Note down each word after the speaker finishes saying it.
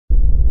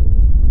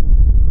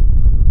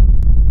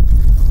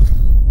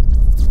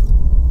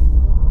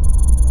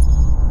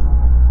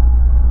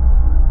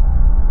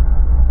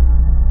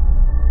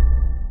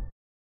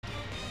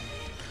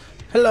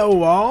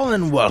Hello all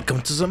and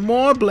welcome to some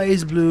more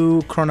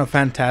Blazblue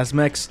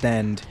Chronophantasma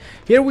Extend.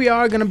 Here we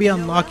are going to be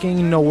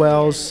unlocking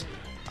Noel's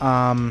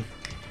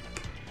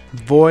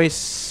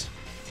voice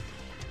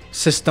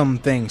system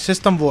thing.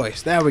 System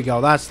voice. There we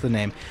go. That's the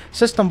name.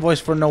 System voice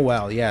for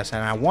Noel. Yes,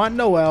 and I want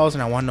Noel's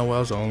and I want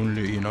Noel's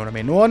only. You know what I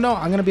mean? Well, no,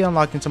 I'm going to be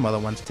unlocking some other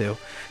ones too.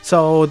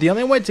 So the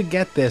only way to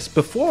get this,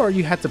 before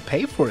you had to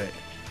pay for it.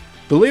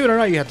 Believe it or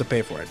not, you had to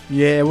pay for it.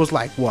 Yeah, it was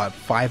like, what,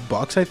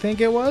 $5 I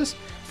think it was?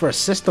 For a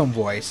system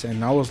voice,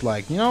 and I was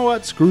like, you know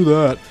what, screw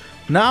that.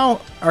 Now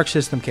Arc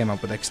System came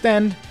up with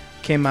Extend,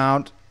 came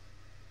out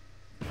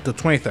the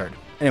 23rd.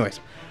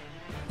 Anyways,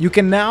 you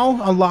can now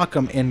unlock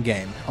them in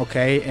game,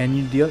 okay?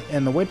 And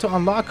the way to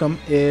unlock them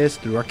is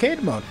through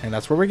arcade mode, and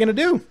that's what we're gonna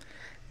do.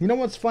 You know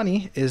what's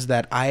funny is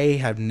that I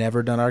have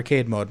never done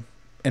arcade mode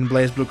in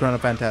Blazblue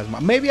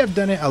Chronophantasma. Maybe I've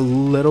done it a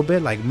little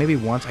bit, like maybe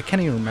once. I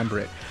can't even remember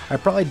it. I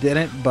probably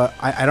didn't, but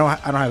I don't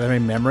have any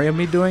memory of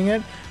me doing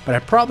it. But I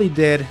probably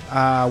did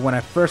when I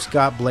first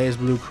got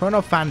Blazblue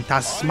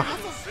Chronophantasma.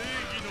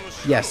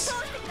 Yes.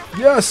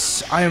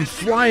 Yes, I am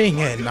flying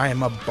in. I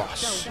am a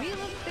boss.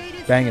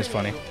 Bang is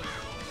funny.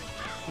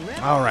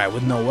 Alright,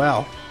 with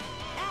Noel.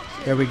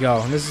 Here we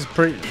go. This is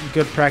pretty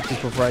good practice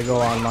before I go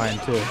online,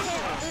 too.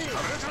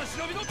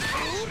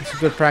 It's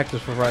good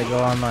practice before I go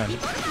online.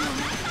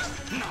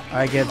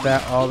 I get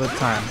that all the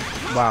time.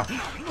 Wow.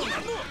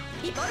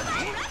 You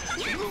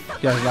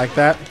guys like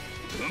that?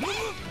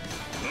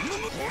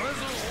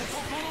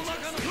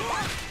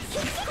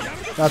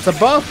 That's a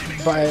buff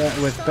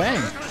with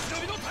Bang.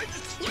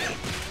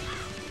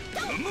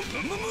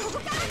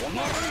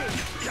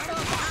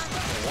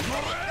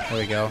 There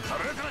we go.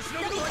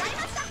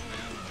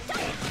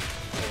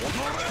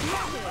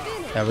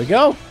 There we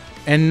go.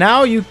 And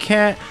now you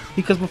can't,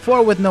 because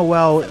before with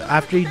Noel,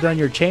 after you've done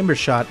your chamber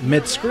shot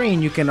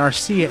mid-screen, you can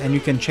RC it and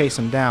you can chase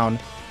him down,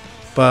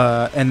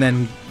 and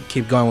then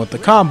keep going with the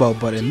combo.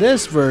 But in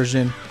this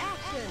version,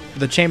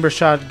 the chamber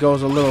shot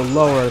goes a little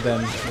lower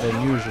than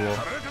usual.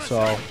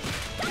 So,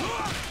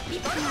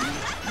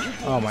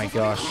 oh my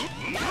gosh.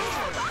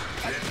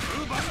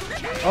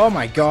 Oh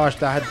my gosh,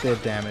 that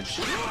did damage.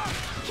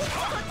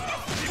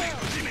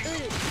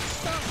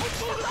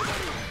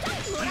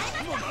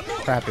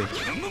 Crappy.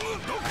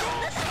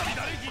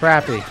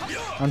 Crappy.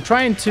 I'm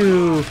trying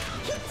to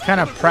kind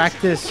of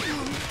practice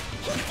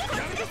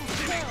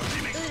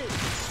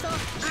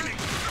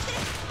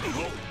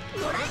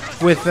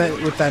with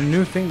that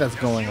new thing that's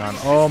going on.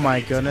 Oh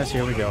my goodness,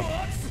 here we go.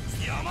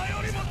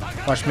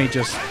 Watch me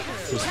just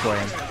destroy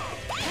him.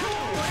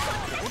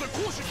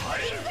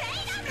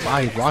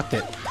 Wow, he blocked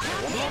it.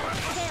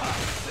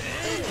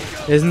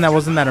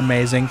 Wasn't that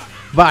amazing?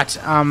 But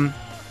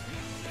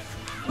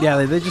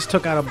yeah, they just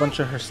took out a bunch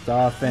of her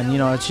stuff, and you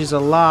know, she's a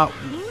lot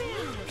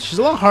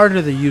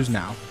harder to use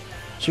now.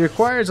 She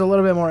requires a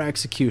little bit more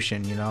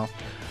execution, you know.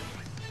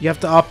 You have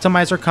to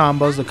optimize her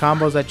combos. The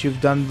combos that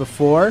you've done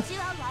before,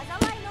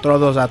 throw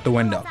those out the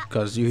window,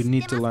 because you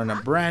need to learn a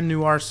brand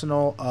new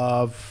arsenal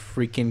of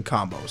freaking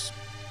combos.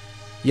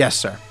 Yes,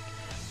 sir.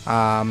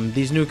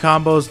 These new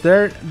combos,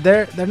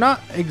 they're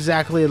not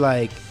exactly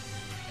like,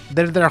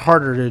 they're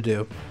harder to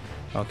do.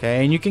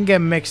 Okay, and you can get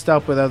mixed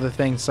up with other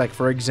things, like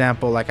for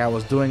example, like I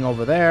was doing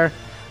over there.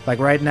 Like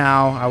right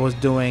now, I was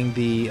doing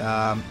the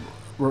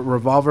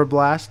revolver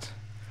blast.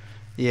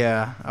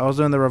 Yeah, I was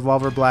doing the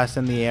revolver blast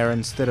in the air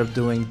instead of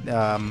doing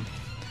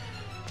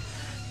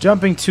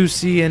jumping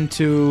 2C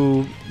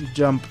into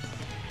jump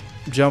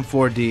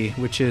 4D,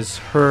 which is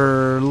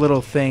her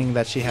little thing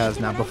that she has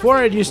now.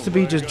 Before it used to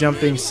be just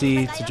jumping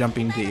C to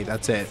jumping D.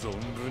 That's it.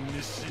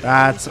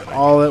 That's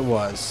all it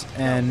was.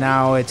 And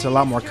now it's a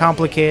lot more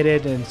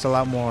complicated, and it's a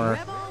lot more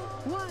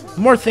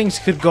things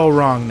could go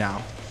wrong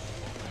now.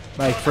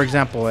 Like for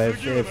example,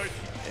 if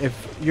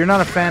you're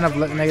not a fan of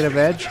Negative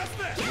Edge,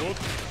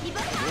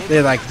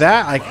 they're like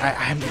that. Like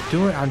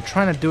I'm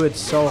trying to do it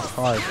so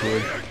hard,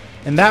 dude.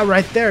 And that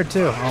right there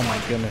too. Oh my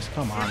goodness,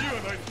 come on.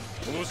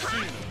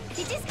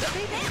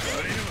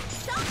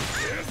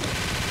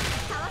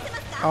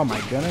 Oh my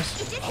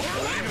goodness.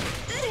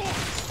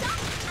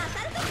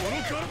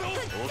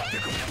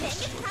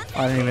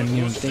 I didn't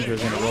even think it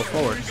was gonna roll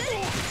forward.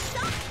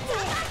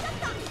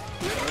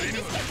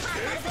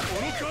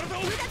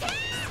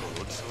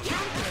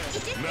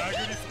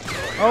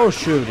 Oh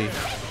shooty.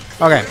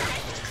 Okay.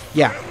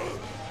 Yeah.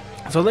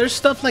 So there's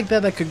stuff like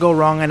that could go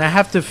wrong, and I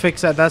have to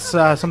fix that. That's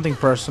something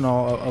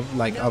personal of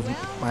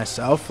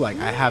myself. Like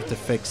I have to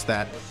fix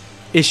that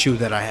issue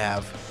that I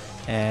have,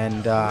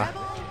 and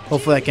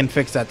hopefully I can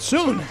fix that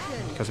soon.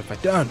 Because if I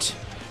don't,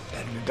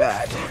 that'd be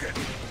bad.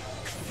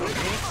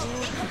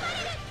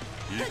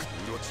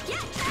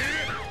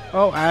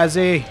 Oh,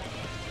 Azzy.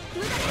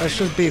 Let's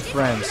just be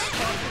friends.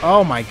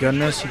 Oh my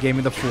goodness, he gave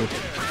me the food.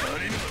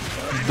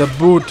 The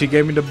boot, he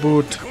gave me the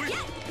boot.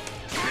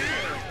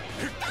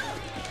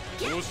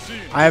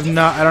 I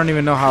don't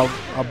even know how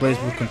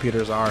Blazblue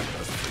computers are.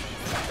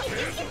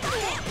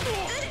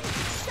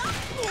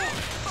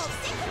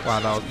 Wow,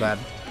 that was bad.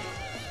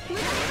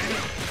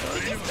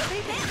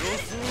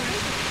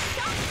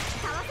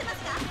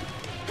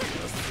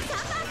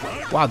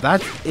 Wow,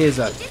 that is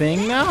a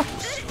thing now?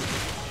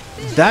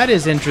 That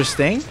is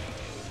interesting.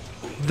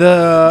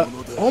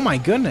 Oh my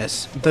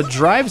goodness. The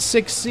Drive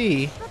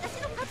 6C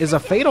is a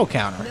fatal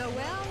counter.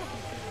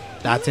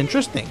 That's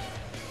interesting.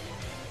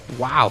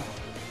 Wow.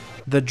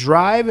 The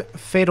Drive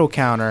fatal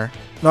counter.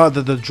 No,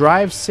 the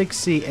Drive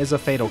 6C is a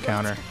fatal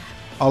counter.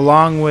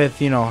 Along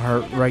with, you know, her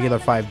regular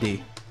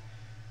 5D.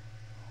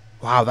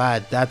 Wow,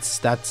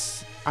 that's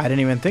I didn't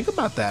even think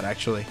about that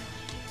actually.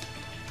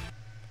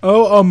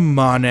 Oh,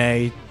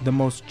 Amane, the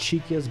most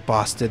cheekiest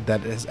bastard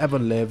that has ever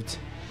lived.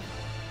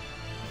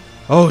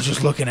 Oh,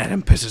 just looking at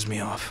him pisses me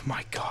off.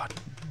 My God.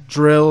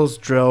 Drills.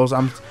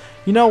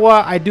 You know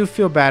what? I do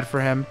feel bad for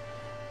him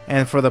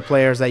and for the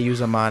players that use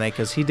Amane,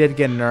 because he did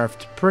get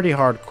nerfed pretty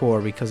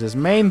hardcore because his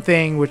main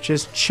thing, which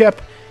is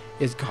chip,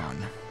 is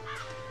gone.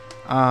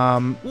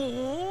 I'm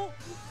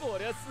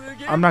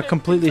not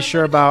completely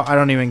sure about. I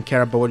don't even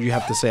care about what you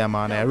have to say,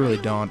 Amane. I really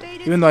don't.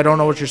 Even though I don't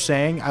know what you're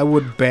saying, I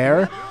would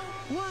bear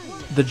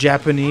the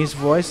Japanese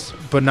voice,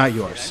 but not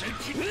yours.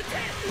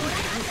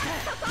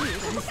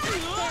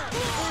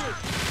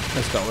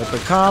 Let's go with the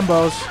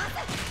combos.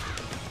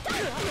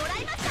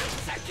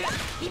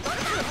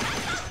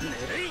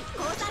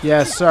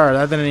 Yes, sir.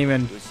 That didn't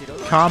even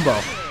combo.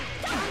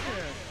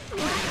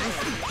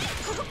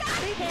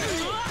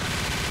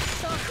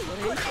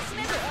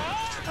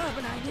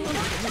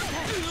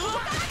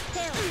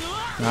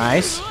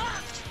 Nice.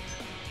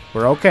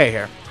 We're okay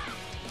here.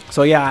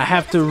 So yeah, I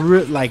have to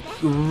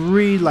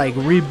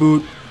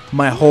reboot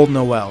my whole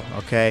Noel.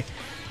 Okay.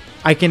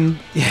 I can.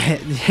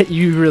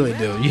 You really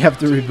do. You have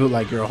to reboot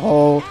like your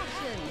whole.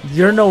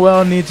 Your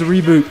Noel needs a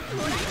reboot.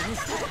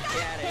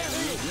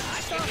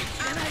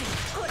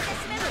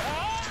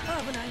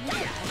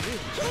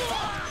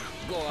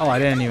 Oh, I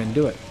didn't even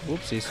do it.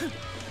 Whoopsies.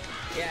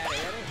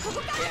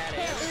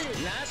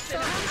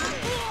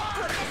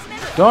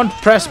 Don't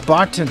press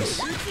buttons.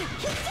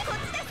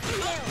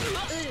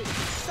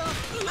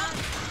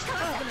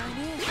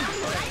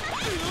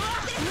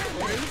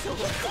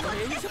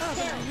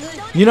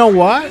 You know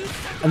what?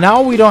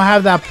 Now we don't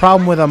have that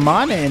problem with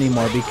Amane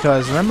anymore,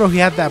 because remember we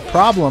had that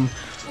problem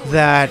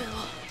that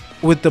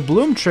with the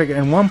Bloom trigger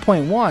in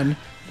 1.1.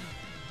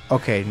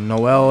 Okay,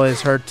 Noel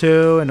is hurt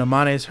too, and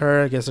Amane is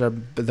hurt. I guess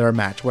they're a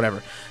match,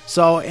 whatever.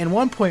 So in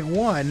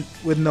 1.1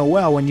 with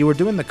Noel, when you were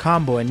doing the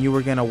combo and you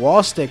were gonna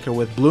wall stick her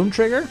with Bloom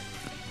trigger,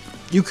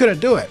 you couldn't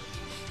do it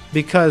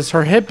because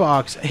his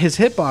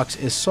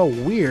hitbox is so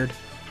weird.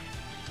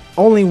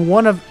 Only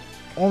one of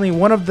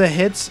the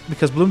hits,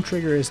 because Bloom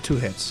trigger is 2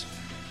 hits.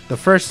 The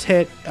first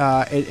hit,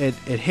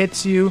 it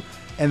hits you,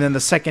 and then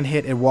the second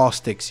hit, it wall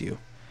sticks you.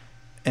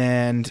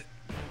 And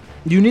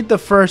you need the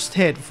first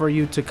hit for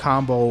you to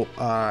combo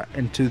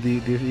into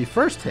the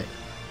first hit.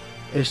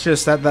 It's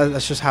just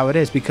that's just how it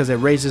is, because it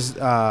raises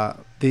the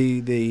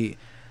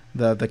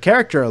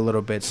character a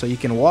little bit, so you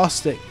can wall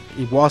stick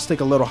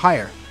a little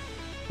higher.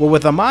 Well,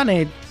 with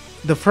Amane,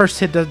 the first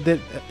hit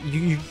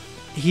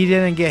he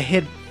didn't get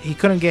hit. He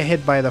couldn't get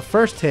hit by the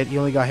first hit. He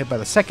only got hit by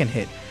the second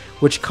hit,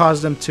 which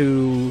caused him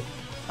to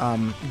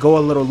go a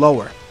little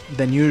lower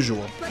than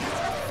usual.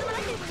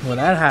 When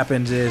that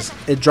happens is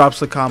it drops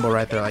the combo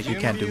right there. Like, you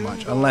can't do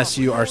much unless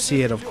you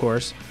RC it, of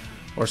course,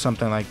 or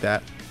something like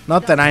that.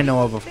 Not that I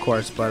know of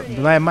course, but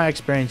in my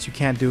experience, you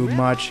can't do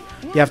much.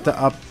 You have to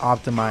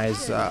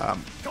optimize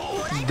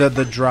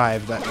the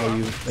drive that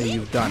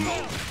you've done.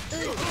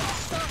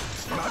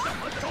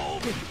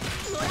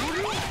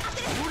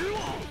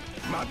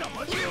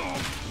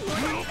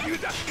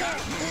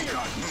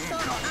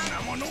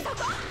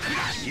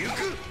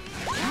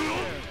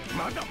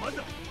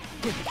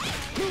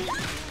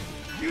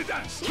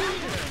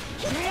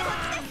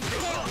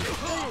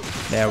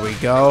 There we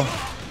go.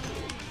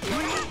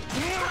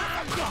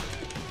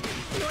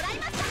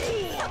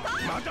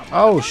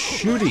 Oh,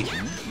 shooty.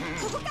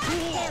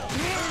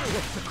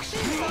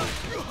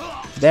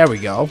 There we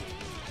go.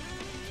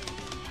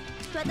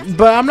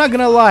 But I'm not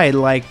gonna lie,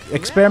 like,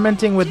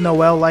 experimenting with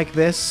Noel like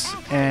this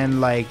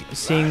and like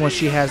seeing what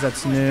she has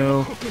that's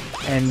new,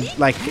 and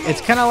like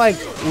it's kind of like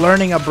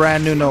learning a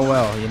brand new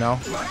Noel, you know.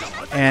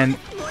 And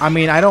I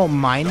mean, I don't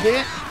mind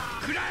it,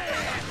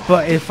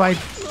 but if I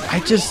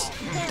just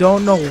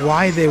don't know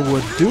why they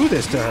would do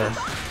this to her.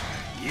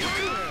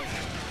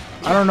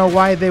 I don't know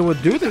why they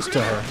would do this to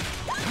her.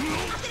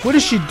 What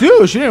did she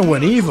do? She didn't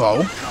win Evo,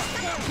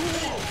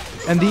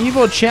 and the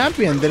Evo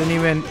champion didn't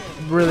even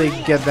really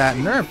get that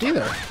nerfed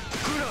either.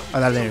 Oh,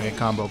 that didn't even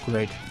combo.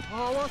 Great.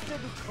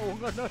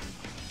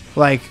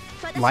 Like,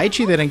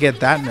 Lychee didn't get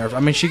that nerf. I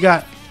mean, she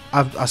got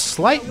a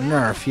slight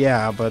nerf,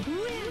 yeah, but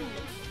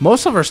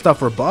most of her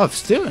stuff were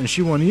buffs too, and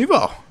she won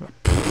Evo.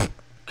 Pfft,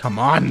 come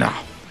on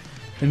now.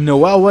 And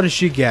Noel, what does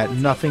she get?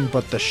 Nothing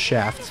but the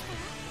shaft.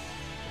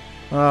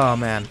 Oh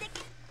man.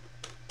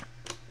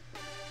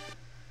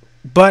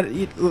 But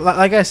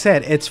like I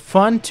said, it's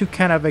fun to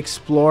kind of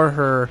explore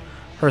her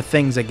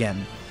things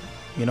again.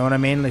 You know what I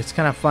mean? It's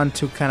kind of fun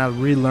to kind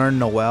of relearn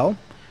Noel,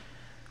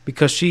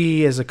 because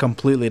she is a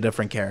completely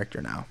different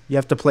character now. You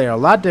have to play her a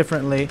lot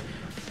differently.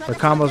 Her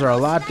combos are a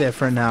lot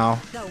different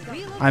now.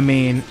 I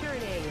mean,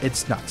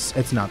 It's nuts.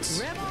 It's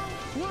nuts.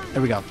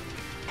 There we go.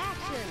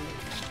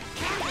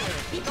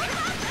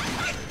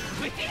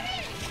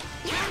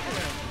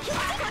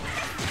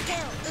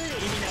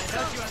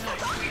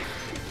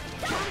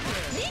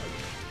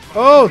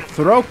 Oh,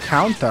 throw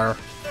counter.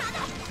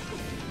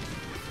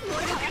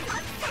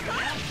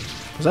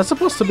 Was that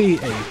supposed to be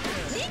a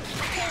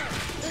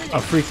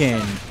freaking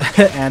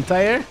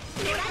anti-air?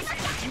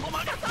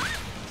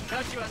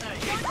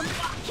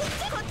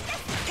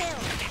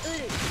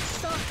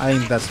 I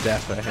think that's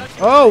death right here.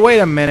 Oh, wait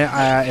a minute.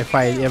 If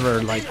I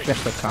ever, like,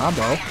 finish the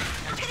combo.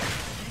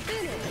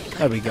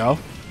 There we go.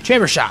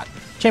 Chamber shot.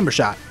 Chamber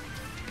shot.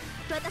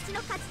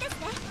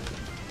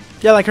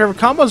 Yeah, like, her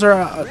combos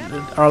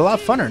are a lot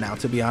funner now,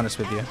 to be honest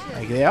with you.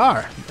 Like, they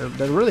are.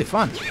 They're really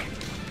fun.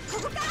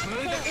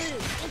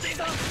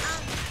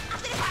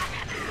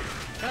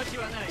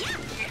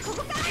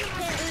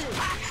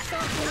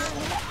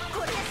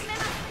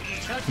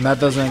 And that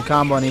doesn't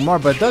combo anymore,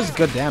 but it does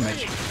good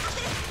damage.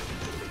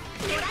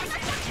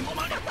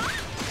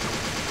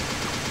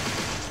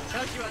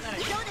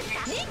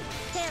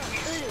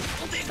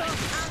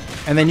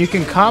 And then you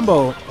can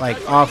combo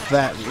like off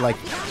that, like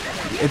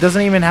it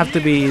doesn't even have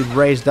to be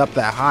raised up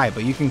that high,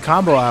 but you can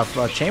combo off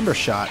a chamber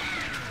shot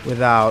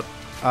without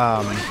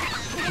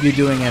you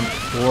doing it.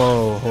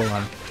 Whoa, hold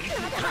on.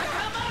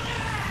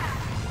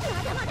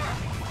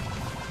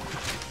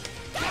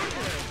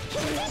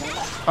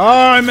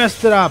 Oh, I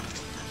messed it up.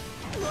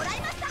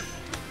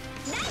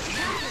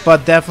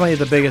 But definitely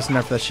the biggest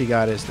nerf that she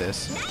got is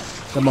this.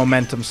 The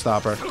momentum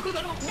stopper.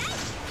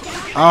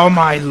 Oh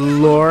my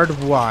lord,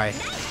 why?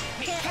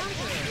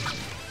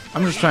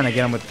 I'm just trying to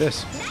get him with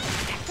this.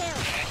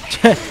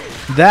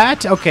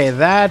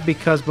 That,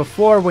 because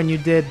before when you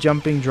did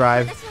jumping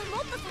drive,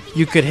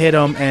 you could hit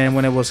them, and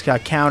when it was a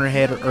counter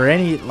hit or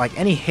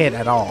any hit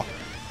at all,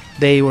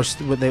 they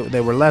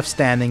were left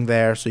standing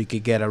there, so you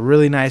could get a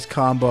really nice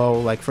combo,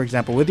 like for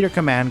example with your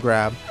command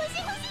grab,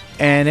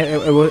 and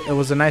it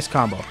was a nice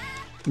combo,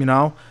 you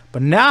know.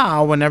 But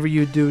now whenever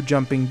you do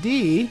jumping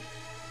D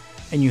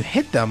and you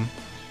hit them,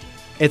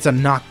 it's a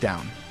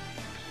knockdown,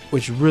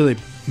 which really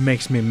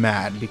makes me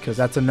mad, because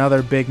that's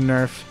another big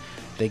nerf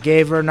they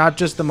gave her. Not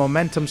just the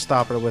momentum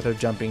stopper with her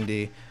jumping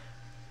D,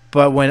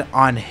 but when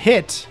on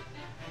hit,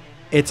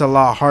 it's a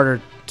lot harder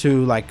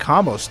to like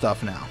combo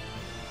stuff now.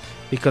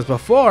 Because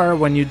before,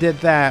 when you did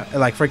that,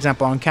 like for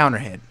example on counter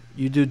hit,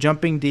 you do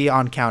jumping D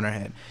on counter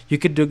hit, you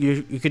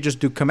could just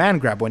do command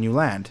grab when you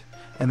land,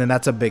 and then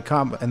that's a big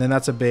combo, and then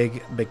that's a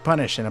big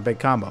punish and a big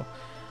combo.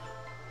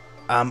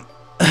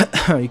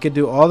 You could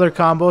do all their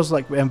combos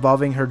like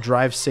involving her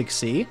drive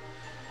 6C,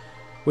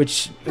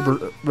 which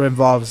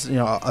involves, you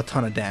know, a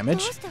ton of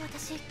damage.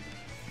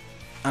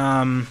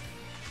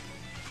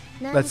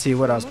 Let's see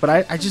what else. But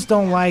I just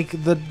don't like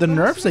the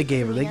nerfs they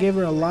gave her. They gave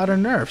her a lot of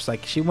nerfs.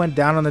 Like, she went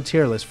down on the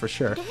tier list for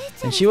sure.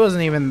 And she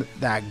wasn't even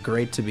that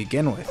great to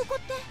begin with.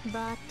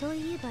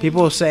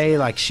 People say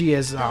like she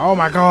is, oh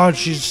my god,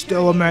 she's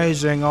still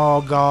amazing.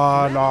 Oh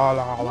god, la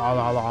la la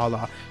la la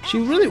la. She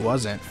really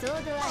wasn't.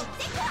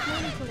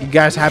 You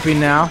guys happy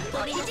now?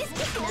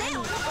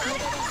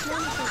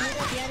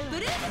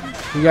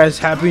 You guys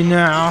happy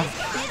now?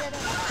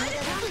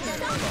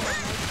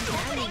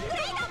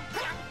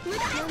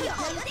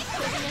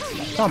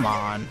 Come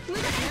on.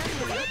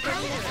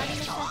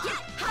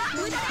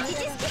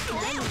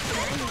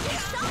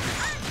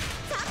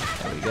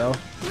 There we go.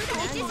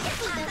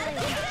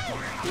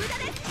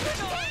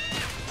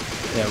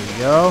 There we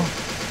go.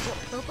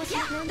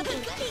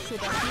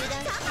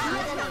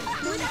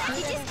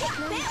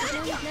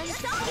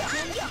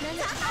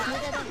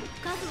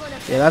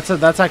 Yeah,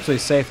 that's actually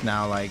safe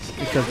now, like,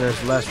 because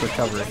there's less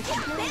recovery.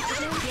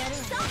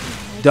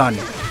 Done.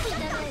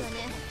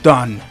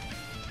 Done.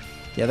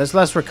 Yeah, there's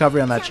less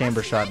recovery on that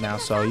chamber shot now,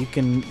 so you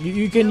can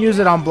use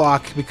it on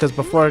block, because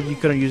before you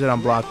couldn't use it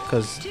on block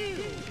because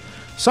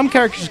some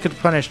characters could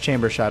punish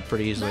chamber shot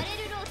pretty easily.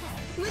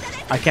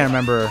 I can't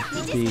remember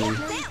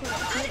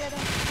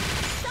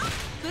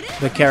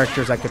the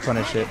characters that could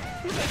punish it,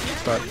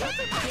 but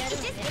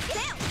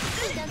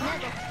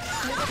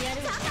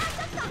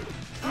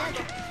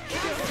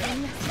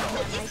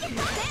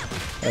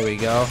there we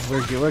go.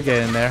 We're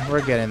getting there.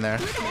 We're getting there.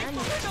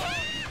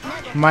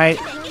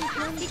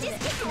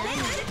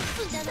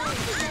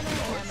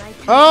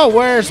 Oh,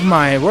 where's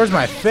my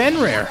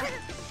Fenrir?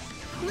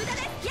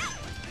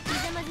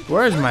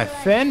 Where's my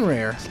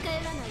Fenrir?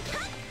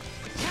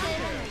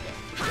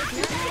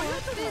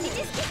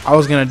 I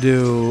was gonna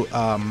do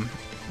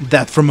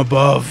Death from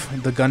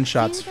Above, the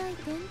gunshots.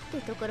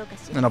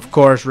 And of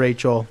course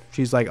Rachel,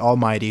 she's like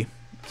almighty.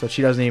 So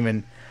she doesn't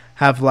even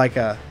have like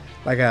a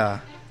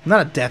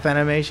not a death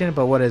animation,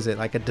 but what is it?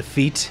 Like a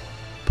defeat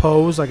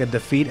pose, like a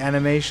defeat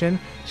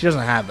animation. She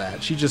doesn't have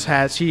that. She just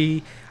has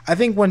I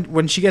think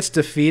when she gets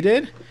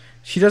defeated,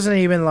 she doesn't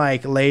even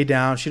like lay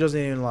down. She doesn't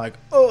even like,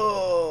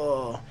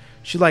 oh.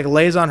 She like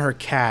lays on her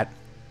cat,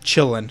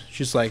 chilling.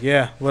 She's like,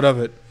 yeah, what of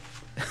it?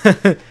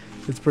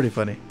 It's pretty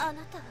funny.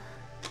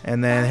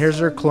 And then here's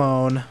her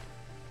clone.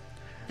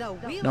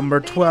 Number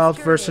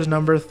 12 versus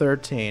number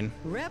 13.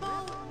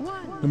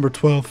 Number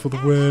 12 for the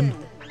win.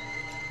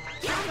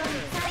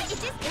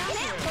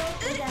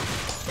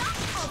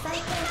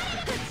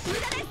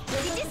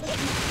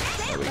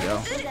 There we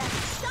go.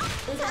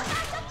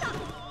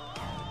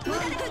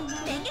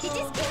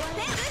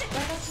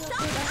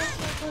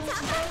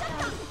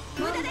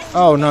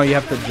 Oh no, you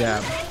have to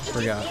jab.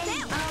 Forgot.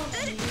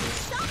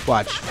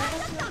 Watch.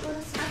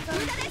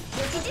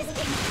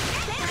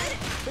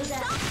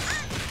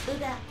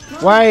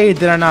 Why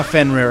did I not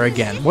Fenrir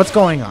again? What's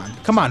going on?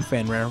 Come on,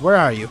 Fenrir. Where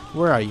are you?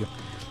 Where are you?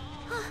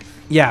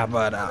 Yeah,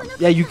 but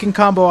yeah, you can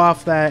combo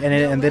off that,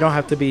 and they don't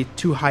have to be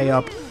too high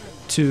up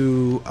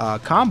to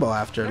combo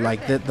after.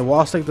 Like the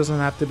wall stick doesn't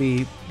have to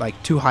be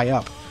like too high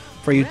up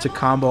for you to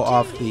combo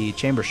off the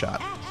chamber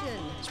shot.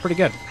 It's pretty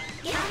good.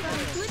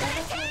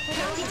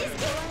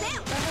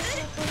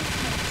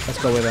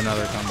 Let's go with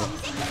another combo.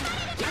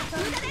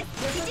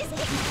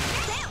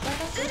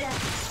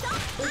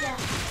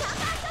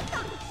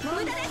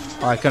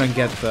 Oh, I couldn't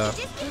get the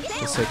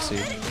 60.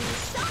 Go.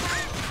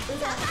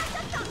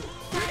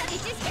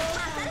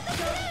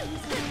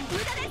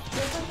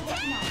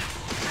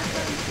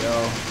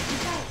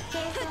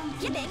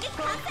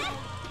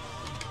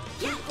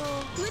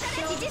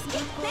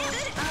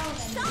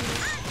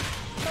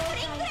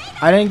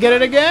 I didn't get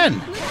it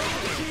again.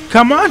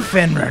 Come on,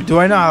 Fenrir. Do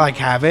I not like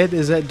have it?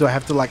 Do I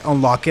have to like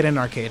unlock it in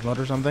arcade mode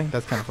or something?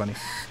 That's kind of funny.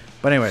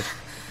 But anyways,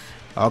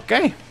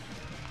 okay.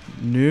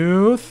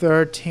 New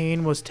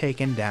 13 was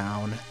taken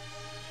down,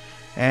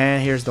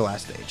 and here's the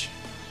last stage.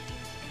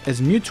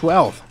 It's Mew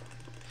 12.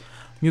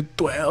 Mew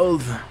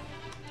 12.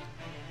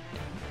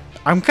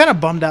 I'm kind of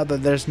bummed out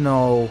that there's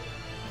no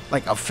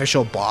like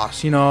official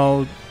boss. You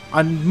know,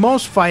 on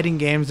most fighting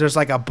games, there's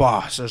like a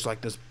boss. There's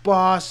like this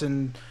boss,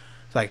 and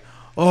it's like,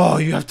 oh,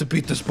 you have to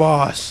beat this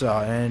boss.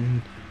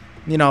 And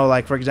you know,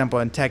 like for example,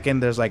 in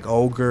Tekken, there's like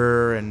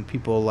Ogre and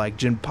people like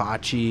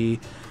Jinpachi.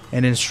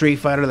 And in Street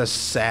Fighter, there's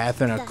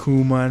Seth and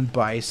Akuma and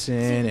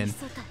Bison and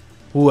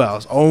who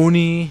else?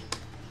 Oni.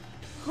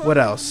 What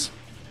else?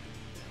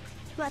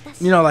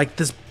 You know, like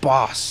this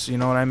boss. You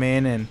know what I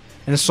mean? And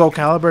in Soul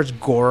Calibur, it's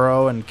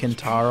Goro and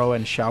Kintaro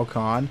and Shao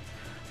Kahn.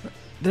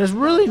 There's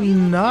really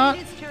not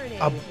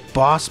a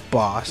boss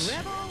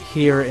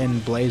here in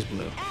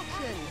Blazblue.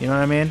 You know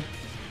what I mean?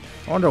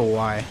 I wonder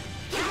why.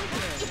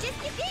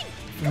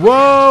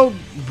 Whoa!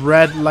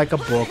 Read like a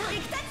book.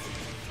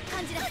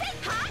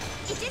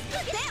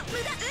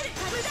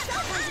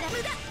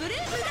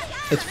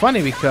 It's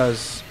funny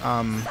because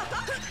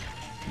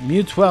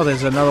Mew 12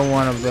 is another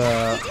one of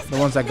the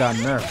ones that got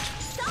nerfed.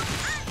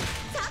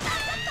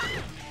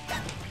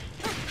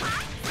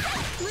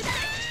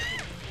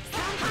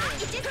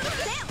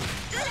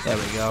 There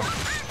we go.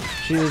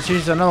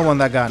 She's another one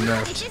that got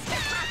nerfed,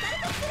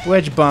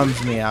 which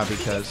bums me out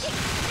because.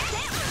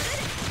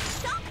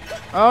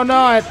 Oh no!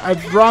 I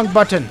wrong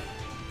button.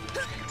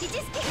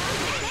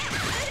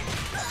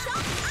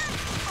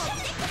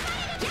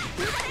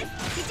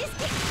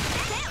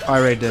 I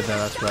already did that,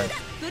 that's right.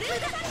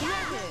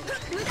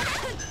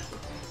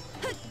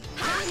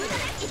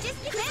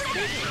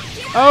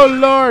 Oh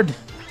lord!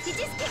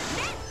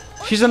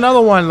 She's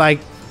another one like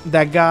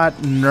that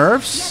got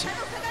nerfs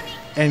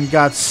and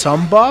got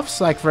some buffs.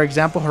 Like for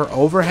example, her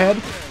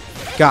overhead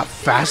got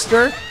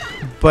faster,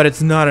 but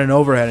it's not an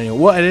overhead anymore.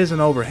 Well, it is an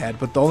overhead,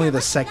 but only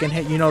the second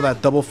hit. You know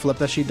that double flip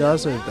that she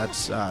does?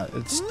 That's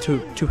it's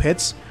two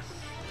hits.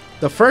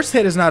 The first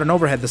hit is not an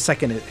overhead. The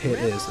second hit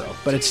is though,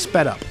 but it's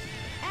sped up.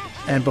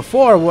 And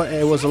before,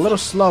 it was a little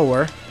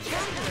slower.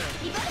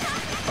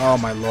 Oh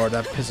my lord,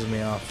 that pisses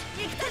me off.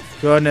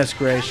 Goodness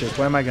gracious,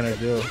 what am I gonna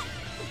do?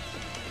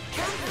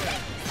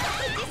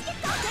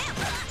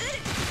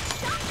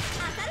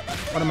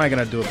 What am I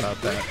gonna do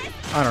about that?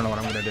 I don't know what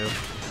I'm gonna do.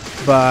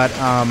 But,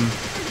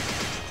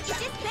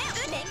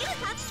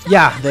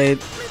 yeah, they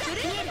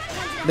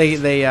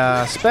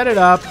sped it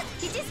up,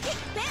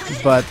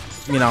 but,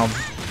 you know,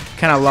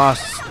 kind of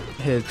lost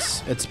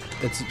its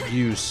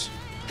use.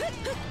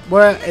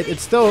 Well,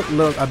 it's still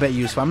a bit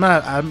useful. I'm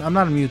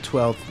not a Mew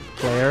 12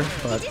 player,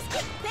 but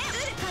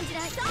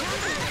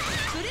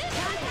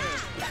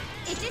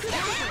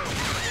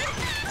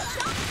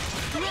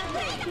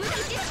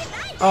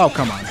oh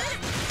come on.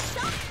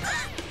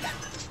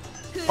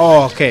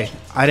 Oh, okay.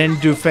 I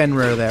didn't do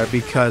Fenrir there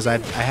because I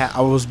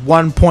was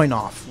 1 point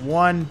off,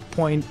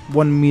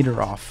 1.1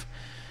 meter off.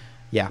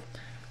 Yeah,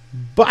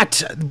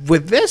 but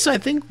with this, I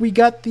think we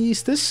got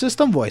this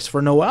system voice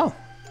for Noel.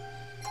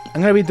 I'm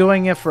gonna be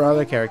doing it for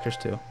other characters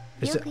too.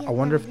 I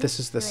wonder if this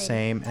is the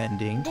same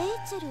ending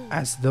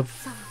as the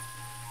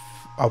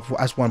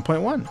as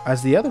 1.1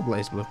 as the other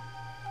Blazblue.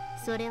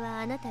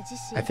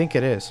 I think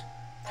it is.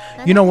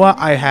 You know what?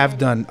 I have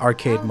done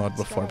arcade mode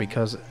before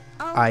because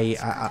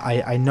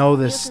I know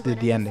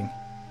the ending.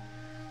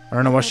 I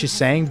don't know what she's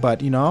saying,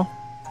 but you know,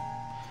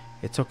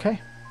 it's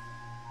okay.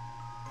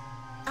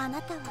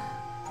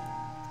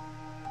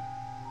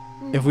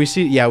 If we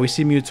see, yeah, we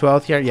see Mew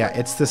 12 here. Yeah,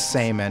 it's the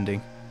same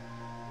ending.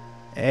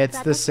 It's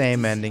the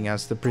same ending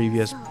as the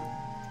previous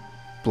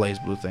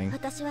Blazblue thing.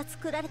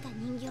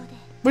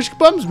 Which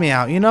bums me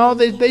out, you know.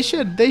 They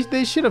should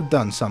have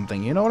done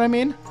something. You know what I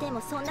mean?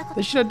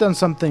 They should have done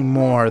something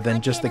more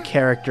than just the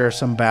character,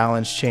 some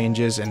balance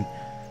changes, and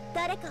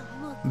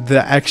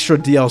the extra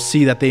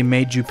DLC that they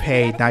made you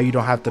pay. Now you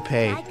don't have to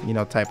pay, you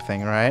know, type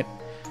thing, right?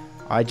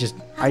 I just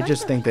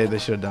think that they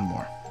should have done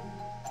more.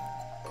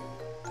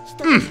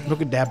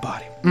 Look at that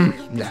body.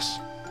 Yes.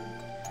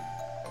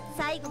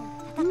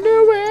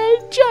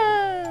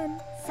 Noel-chan.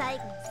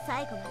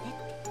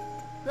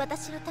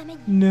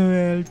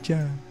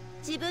 Noel-chan.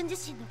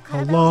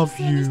 I love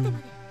you.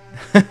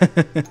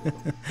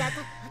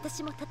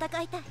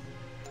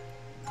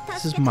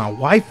 This is my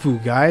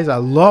waifu, guys. I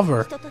love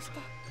her.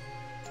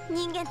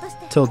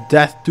 Till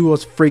death do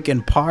us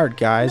freaking part,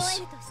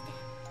 guys.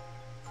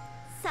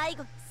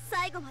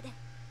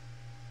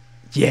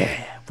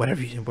 Yeah,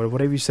 whatever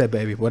you said,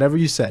 baby. Whatever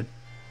you said.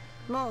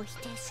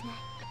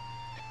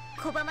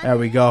 There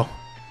we go.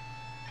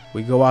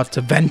 We go out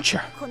to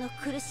venture.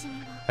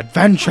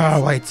 Adventure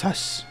awaits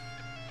us.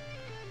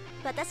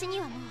 Let's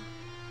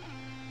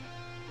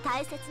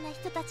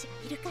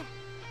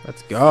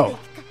go.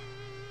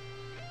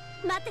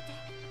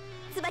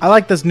 I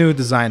like this new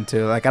design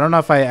too. Like, I don't know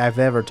if I've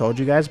ever told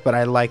you guys, but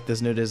I like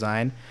this new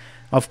design.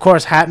 Of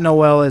course, Hat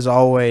Noel is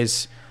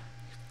always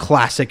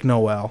classic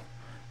Noel.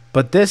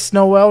 But this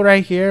Noel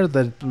right here,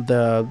 the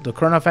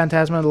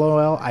Chronophantasma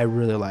Noel, I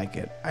really like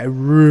it. I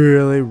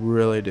really,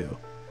 really do.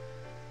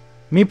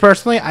 Me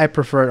personally, I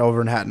prefer it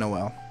over in Hat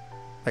Noel.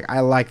 Like,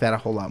 I like that a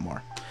whole lot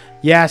more.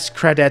 Yes,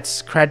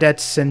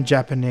 credits in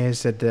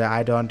Japanese that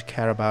I don't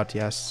care about.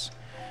 Yes.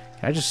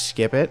 Can I just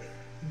skip it?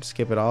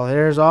 Skip it all.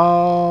 Here's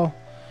all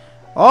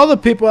the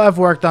people I've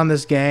worked on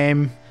this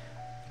game,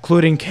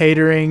 including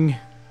catering,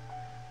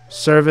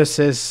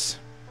 services,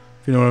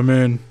 if you know what I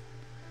mean.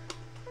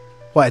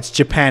 Well, it's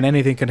Japan.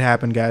 Anything could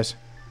happen, guys.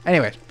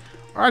 Anyways,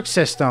 Arc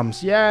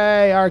Systems.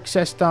 Yay, Arc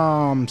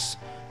Systems.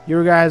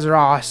 You guys are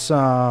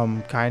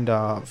awesome. Kind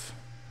of.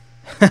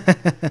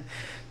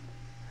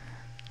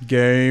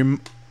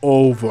 Game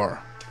over.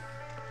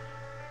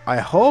 I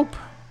hope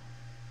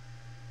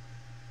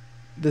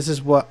this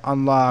is what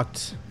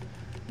unlocked.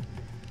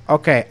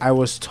 Okay, I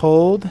was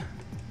told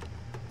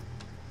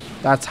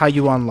that's how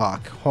you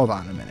unlock. Hold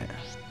on a minute.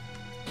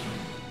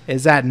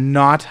 Is that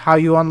not how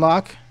you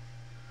unlock?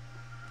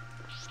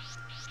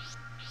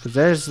 Because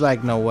there's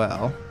like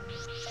Noel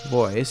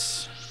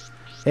voice.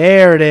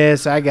 There it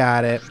is. I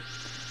got it.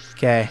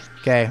 Okay.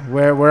 Okay.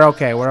 We're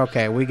okay. We're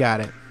okay. We got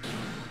it.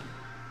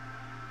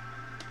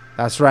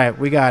 That's right.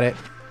 We got it.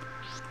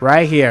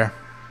 Right here.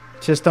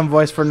 System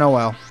voice for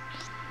Noel.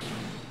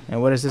 And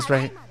what is this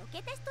right here?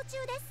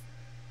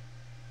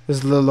 This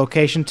is the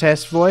location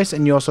test voice,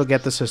 and you also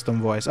get the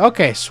system voice.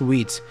 Okay,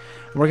 sweet.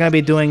 We're gonna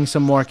be doing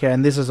some more care,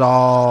 and these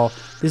are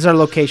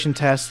location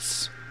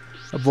tests.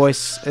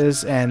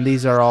 Voices, and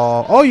these are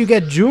all. Oh, you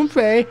get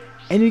Junpei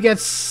and you get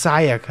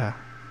Sayaka.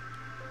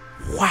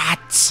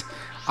 What?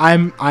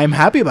 I'm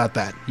happy about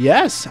that.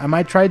 Yes, I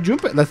might try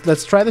Junpei.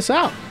 Let's try this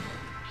out.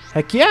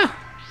 Heck yeah.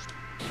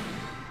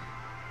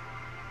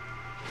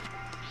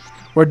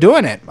 We're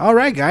doing it. All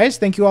right, guys.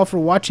 Thank you all for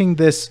watching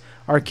this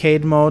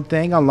arcade mode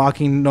thing,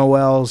 unlocking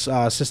Noel's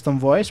system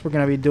voice. We're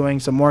gonna be doing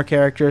some more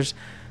characters.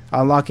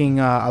 Unlocking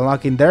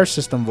their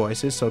system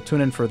voices, so tune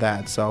in for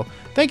that. So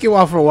thank you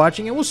all for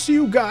watching, and we'll see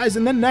you guys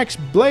in the next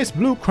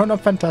Blazblue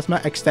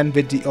Chronophantasma Extend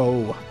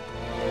video.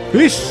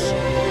 Peace.